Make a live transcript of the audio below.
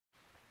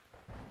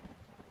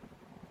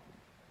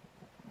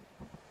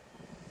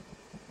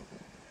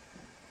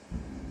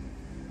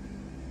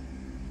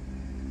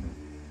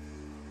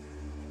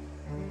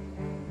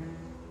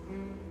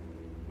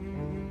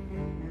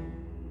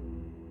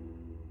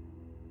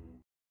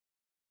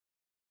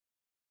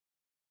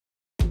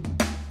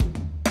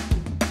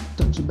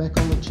Touch it back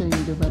on the chain,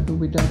 the rapper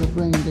without a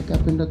brain, the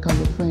gap in the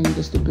color frame,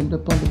 the step in the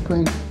public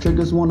brain.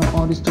 Triggers want an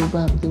artist to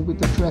rap them with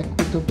the track,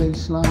 with the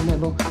bass line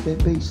mellow,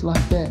 that bass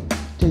like that.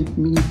 Take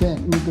me back,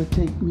 nigga,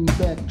 take me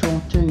back.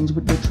 Talk chains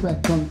with the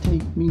track, come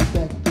take me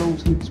back.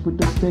 Flows hits with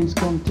the stage,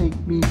 come take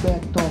me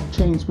back. Talk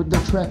chains with the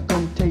track,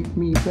 come take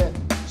me back.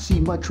 See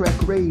my track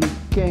rated,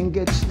 can't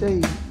get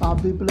stayed. I'll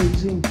be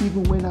blazing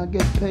even when I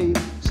get paid.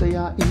 Say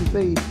I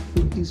invade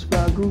with these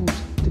fly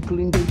grooves,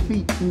 tickling their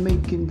feet and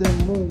making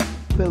them move.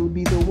 Fell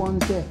be the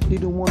ones that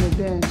didn't wanna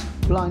dance.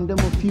 Blind them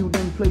a few,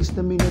 then place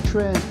them in a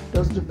trance.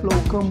 Does the flow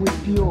come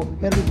with pure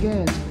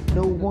elegance?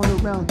 No one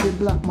around can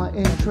block my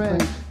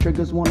entrance.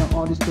 Triggers want an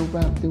artist to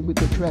rap them with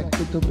the track,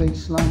 with the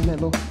bass line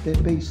mellow,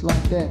 that bass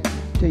like that.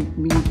 Take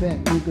me back,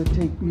 nigga,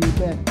 take me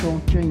back.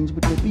 Don't change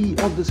with the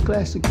beat of this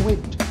classic wit.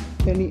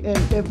 Any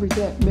and every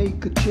that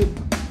make a chip.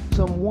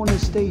 Some wanna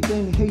stay,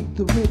 then hate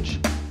the rich.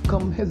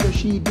 Come hither,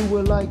 she do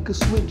it like a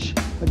switch.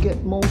 I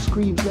get more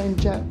screams than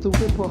Jack the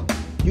Ripper.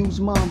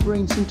 Use my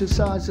brain,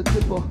 synthesize a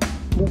clipper.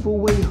 Move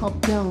away, hop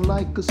down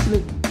like a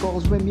slip.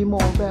 Cause Remy more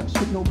raps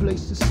with no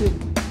place to sit.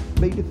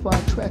 Made it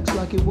 5 tracks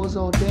like it was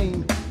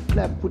ordained.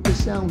 Clap with the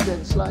sounds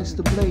that slice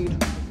the blade.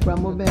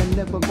 Grammar man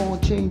never gonna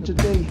change a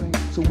day.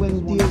 So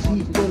when deals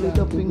he fill it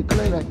up in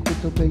clay.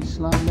 With the bass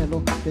line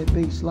mellow, that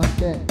bass like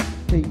that.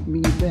 Take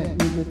me back,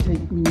 nigga,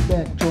 take me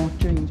back. Talk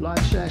chains, like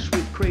shash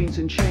with cranes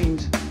and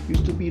chains.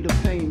 Used to be the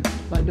pain,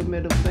 like the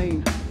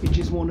metaphane. You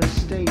just wanna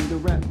stain the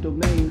rap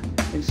domain.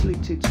 And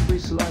slick ticks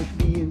risk life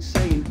be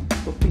insane.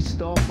 But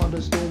pissed off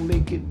others don't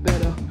make it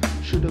better.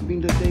 Should have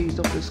been the days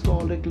of the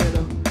scarlet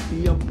letter.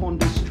 Be up on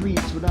the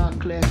streets without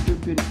class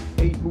dripping.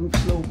 8 move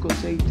slow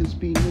cause haters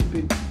be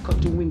nipping.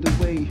 Cut you in the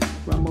way,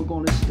 grammar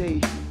gonna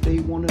stay. They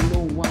wanna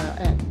know why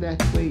I act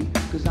that way.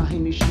 Cause I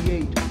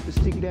initiate the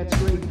stick that's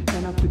great.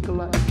 And I pickle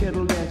like a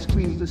kettle that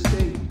screams the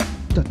state.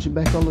 Touch it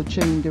back on the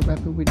chain, the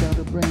rapper without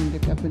a brain, the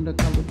cap in the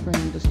color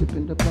frame, the slip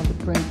in the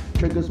public frame.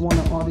 Triggers want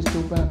an artist to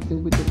rap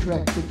them with the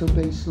track, with the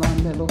bass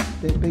line mellow,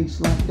 that bass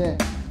like that.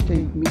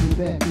 Take me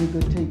back,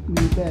 nigga, take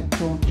me back.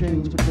 Talk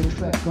chains with the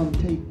track, come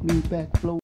take me back. Flow